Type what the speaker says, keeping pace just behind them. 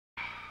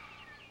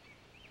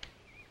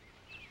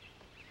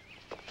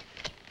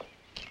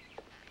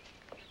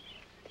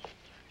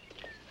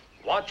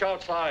Watch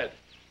outside.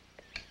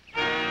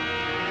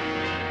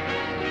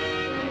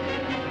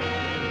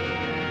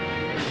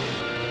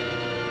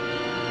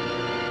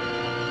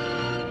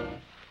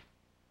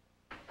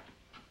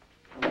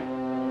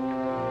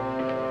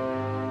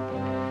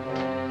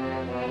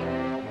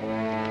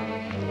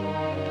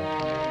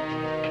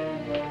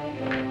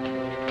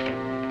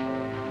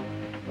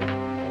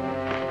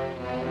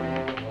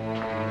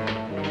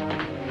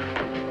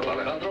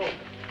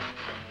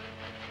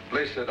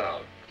 Please sit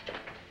down.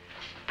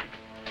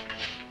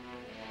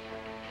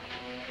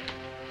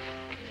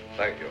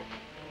 Thank you.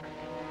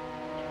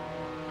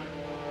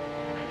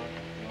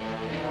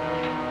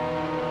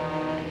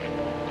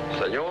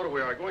 Senor,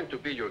 we are going to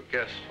be your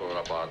guests for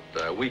about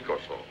a week or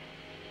so,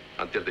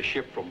 until the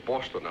ship from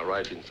Boston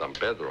arrives in San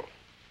Pedro.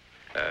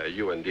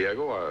 You and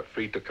Diego are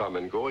free to come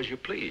and go as you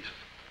please.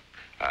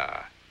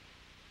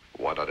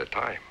 One at a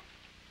time.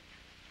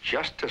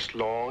 Just as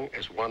long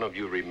as one of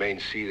you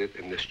remains seated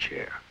in this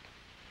chair.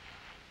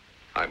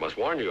 I must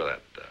warn you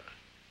that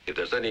if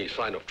there's any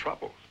sign of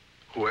trouble,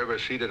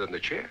 whoever's seated in the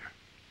chair,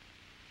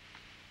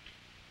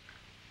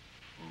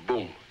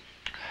 boom.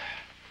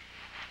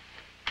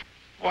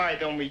 Why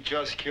don't we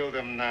just kill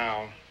them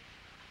now?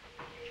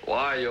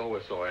 Why are you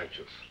always so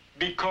anxious?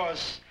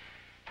 Because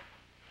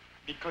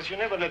you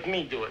never let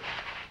me do it.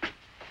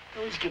 You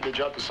always give the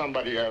job to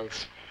somebody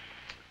else.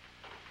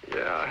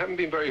 Yeah, I haven't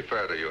been very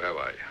fair to you, have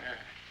I?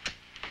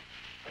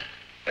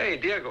 Hey,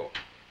 Diego.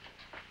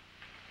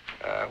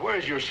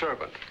 Where's your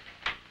servant?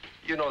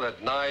 You know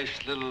that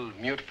nice little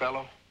mute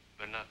fellow?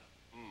 Bernardo.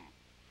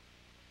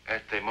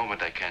 At the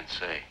moment, I can't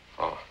say.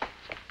 Oh.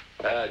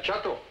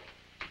 Chato,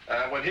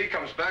 when he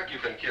comes back, you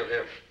can kill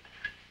him.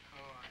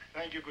 Oh,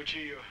 thank you,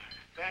 Cuchillo.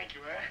 Thank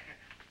you,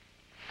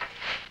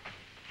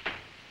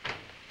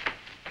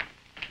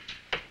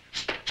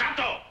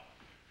 Chato!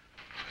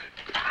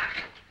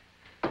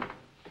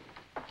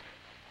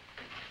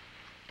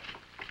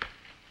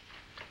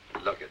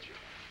 Look at you.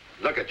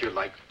 Look at you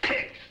like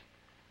pigs.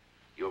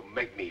 You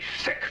make me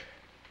sick.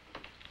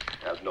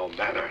 Have no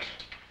manners.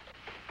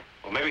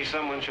 Well, maybe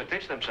someone should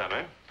teach them some,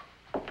 eh?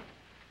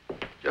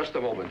 Just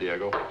a moment,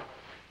 Diego. Well,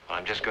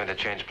 I'm just going to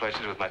change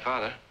places with my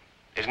father.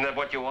 Isn't that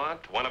what you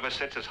want? One of us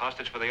sits as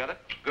hostage for the other?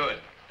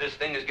 Good. This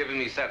thing is giving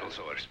me saddle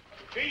sores.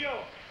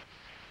 Cuchillo!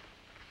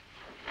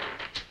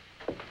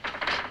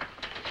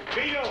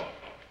 Cuchillo!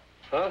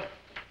 Huh?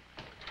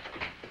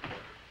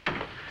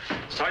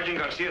 Sergeant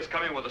Garcia's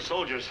coming with the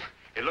soldiers.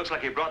 It looks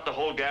like he brought the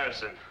whole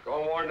garrison. Go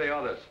and warn the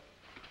others.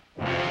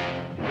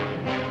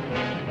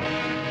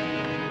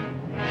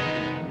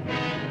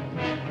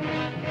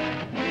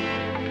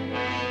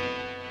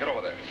 Get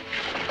over there.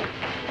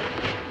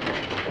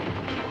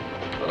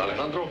 Don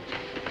Alejandro,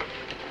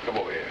 come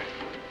over here.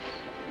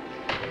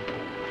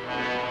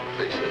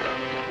 Please sit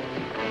down.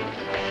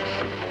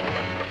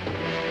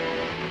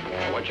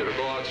 I want you to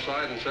go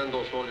outside and send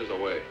those soldiers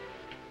away.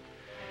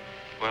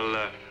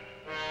 Well,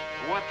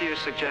 what do you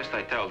suggest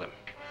I tell them?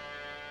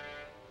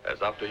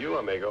 It's up to you,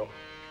 amigo.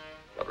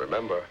 But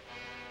remember,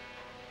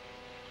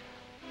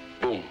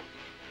 boom.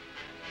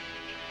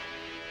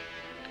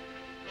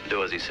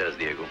 Do as he says,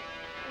 Diego.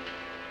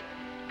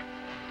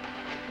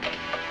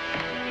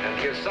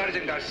 And give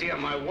Sergeant Garcia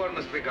my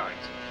warmest regards.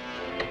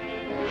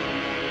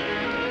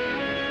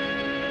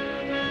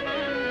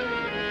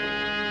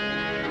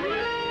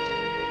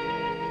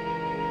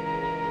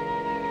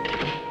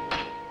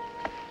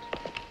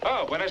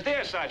 Oh, buenos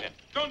dias, Sergeant.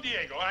 Don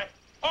Diego,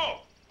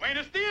 Oh,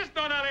 buenos dias,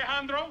 Don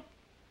Alejandro.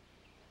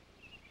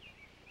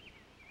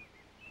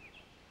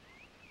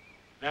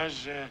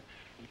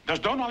 Does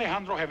Don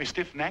Alejandro have a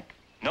stiff neck?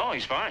 No,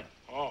 he's fine.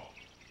 Oh.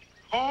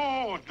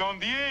 Oh, Don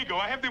Diego,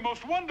 I have the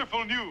most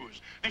wonderful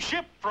news. The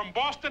ship from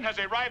Boston has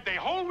arrived a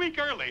whole week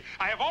early.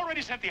 I have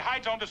already sent the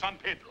hides on to San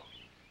Pedro.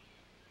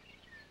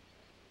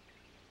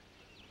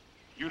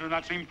 You do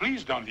not seem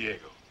pleased, Don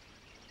Diego.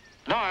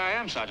 No, I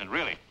am, Sergeant,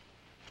 really.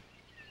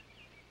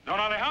 Don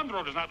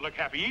Alejandro does not look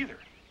happy either.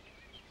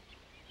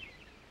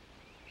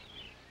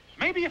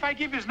 Maybe if I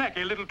give his neck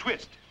a little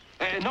twist.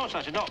 No,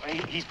 Sergeant, no.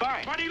 He's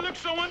fine. But he looks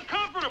so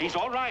uncomfortable. He's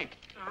all right.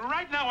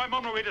 Right now, I'm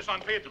on my way to San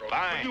Pedro.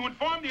 Fine. Will you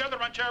inform the other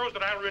rancheros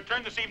that I'll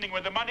return this evening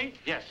with the money?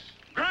 Yes.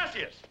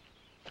 Gracias.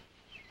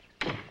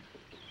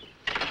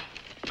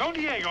 Don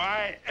Diego,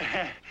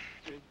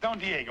 Don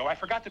Diego, I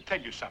forgot to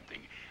tell you something.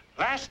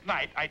 Last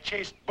night, I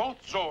chased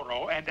both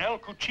Zorro and El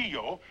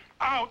Cuchillo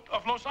out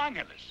of Los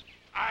Angeles.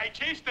 I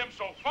chased them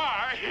so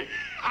far,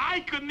 I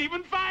couldn't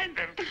even find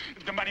them.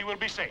 The money will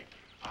be safe.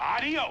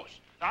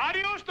 Adios.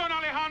 Adios, Don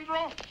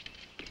Alejandro.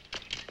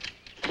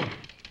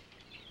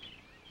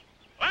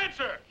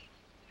 Lancer,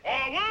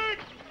 forward!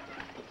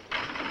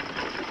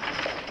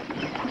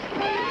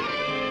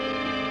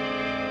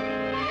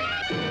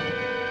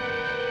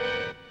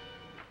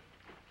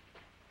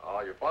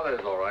 Oh, your father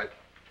is all right.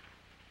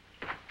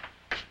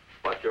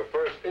 But your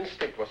first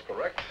instinct was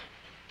correct.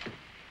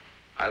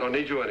 I don't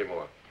need you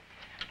anymore.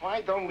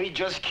 Why don't we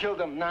just kill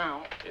them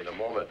now? In a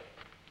moment.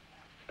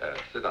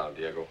 Sit down,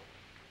 Diego.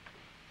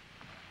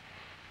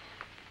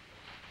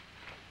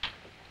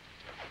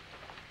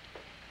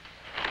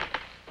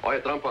 Oye,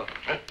 Trampa.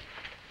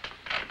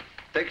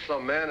 Take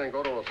some men and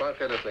go to Los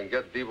Angeles and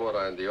get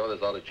Víbora and the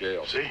others out of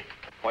jail. See?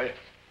 Oye,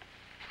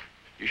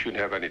 you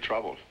shouldn't have any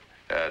trouble.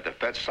 The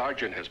Fed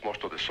sergeant has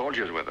most of the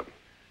soldiers with him.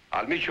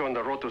 I'll meet you on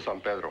the road to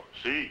San Pedro.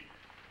 See?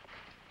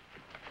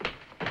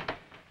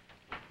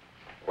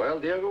 Well,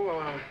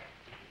 Diego,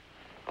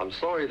 I'm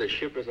sorry the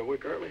ship is a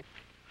week early.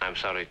 I'm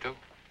sorry, too.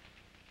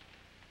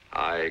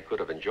 I could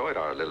have enjoyed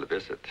our little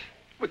visit.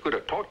 We could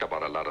have talked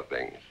about a lot of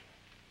things.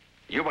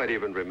 You might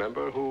even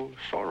remember who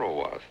Zorro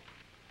was.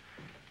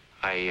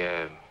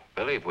 I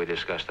believe we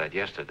discussed that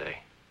yesterday.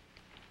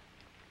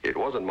 It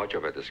wasn't much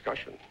of a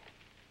discussion.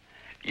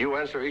 You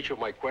answer each of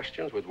my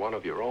questions with one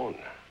of your own.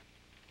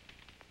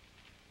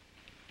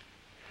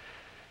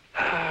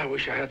 I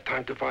wish I had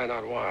time to find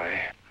out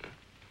why.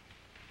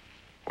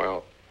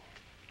 Well,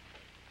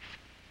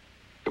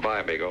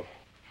 goodbye, amigo.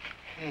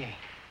 Hey,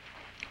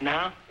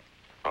 now?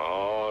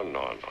 Oh,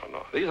 no.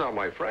 These are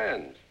my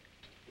friends.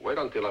 Wait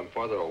until I'm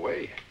farther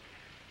away.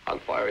 I'll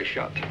fire a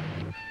shot.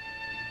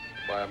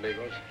 Bye,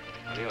 amigos.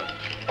 Adios.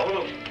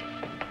 Vámonos.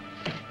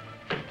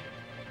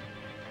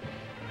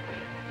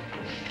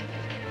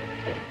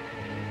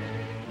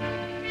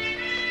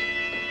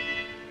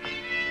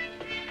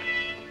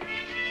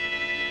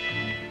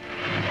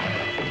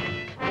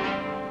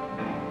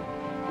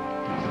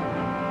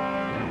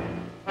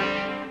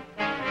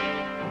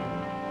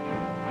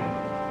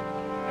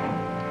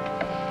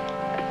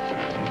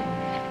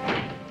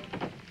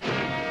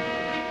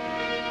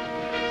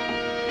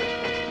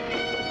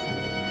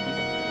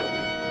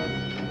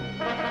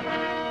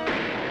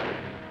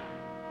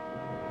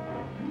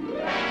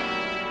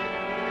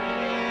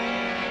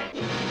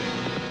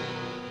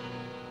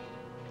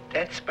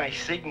 That's my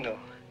signal.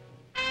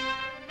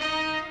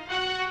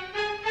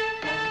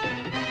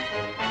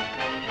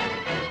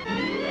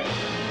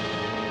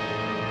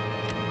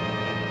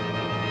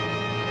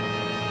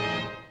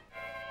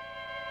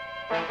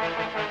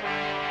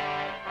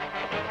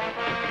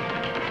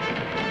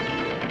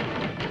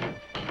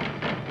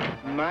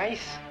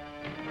 Mice?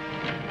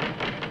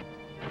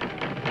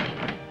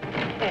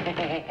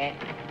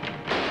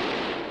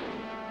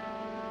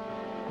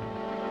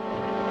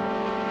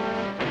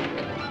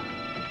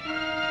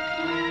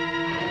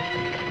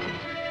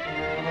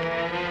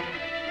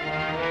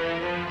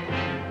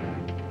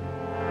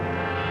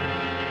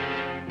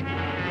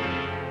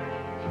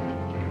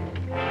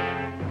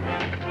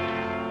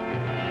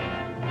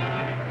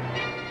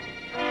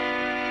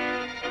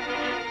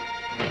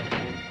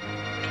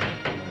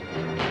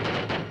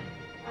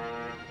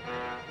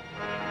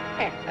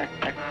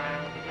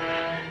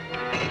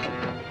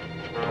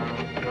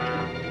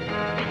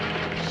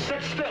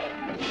 Sit still.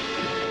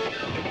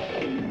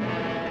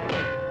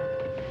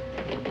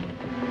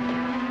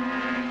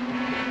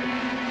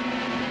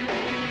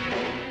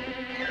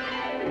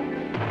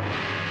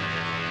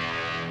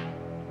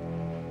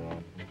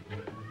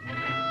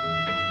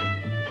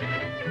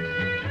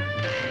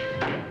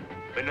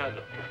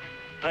 Bernardo,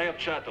 tie up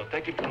Chato.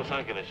 Take him to Los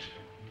Angeles.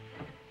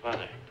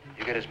 Father,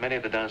 you get as many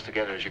of the dons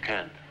together as you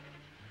can.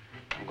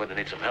 I'm going to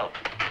need some help.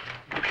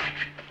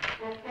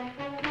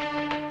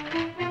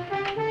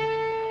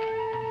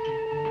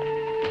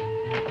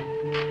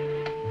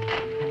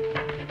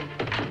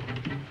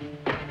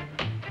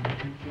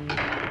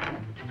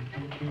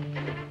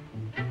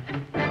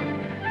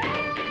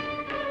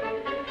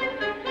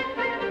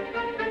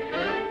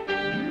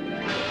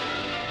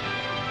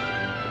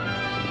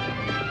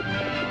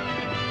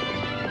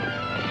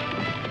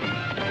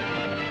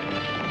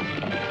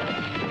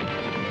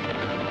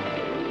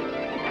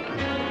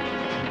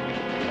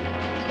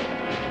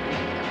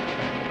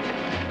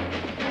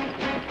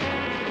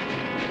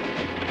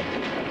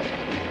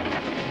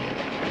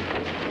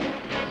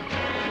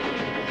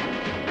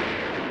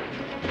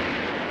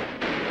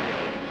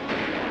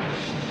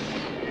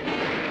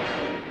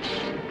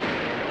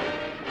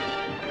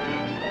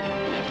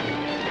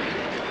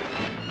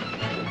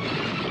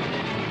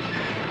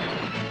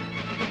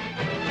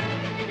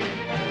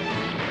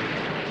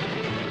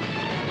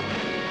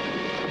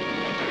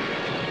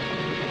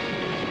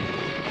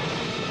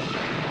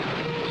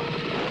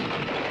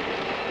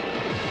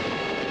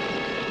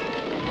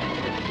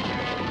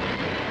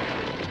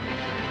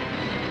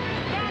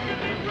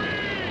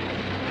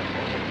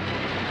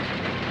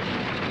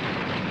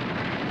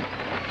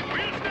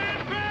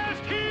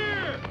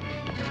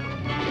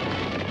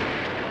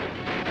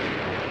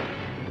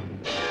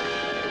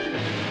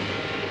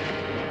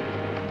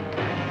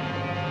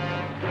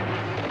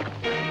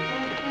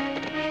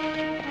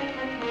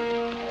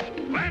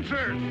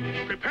 Lancers,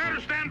 prepare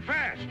to stand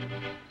fast.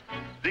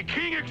 The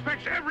king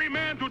expects every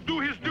man to do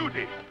his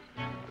duty.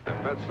 The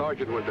Fed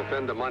sergeant will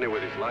defend the money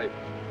with his life.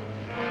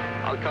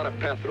 I'll cut a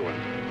path through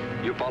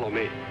it. You follow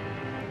me.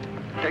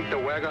 Take the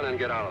wagon and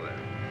get out of there.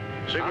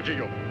 See,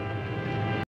 Cuchillo.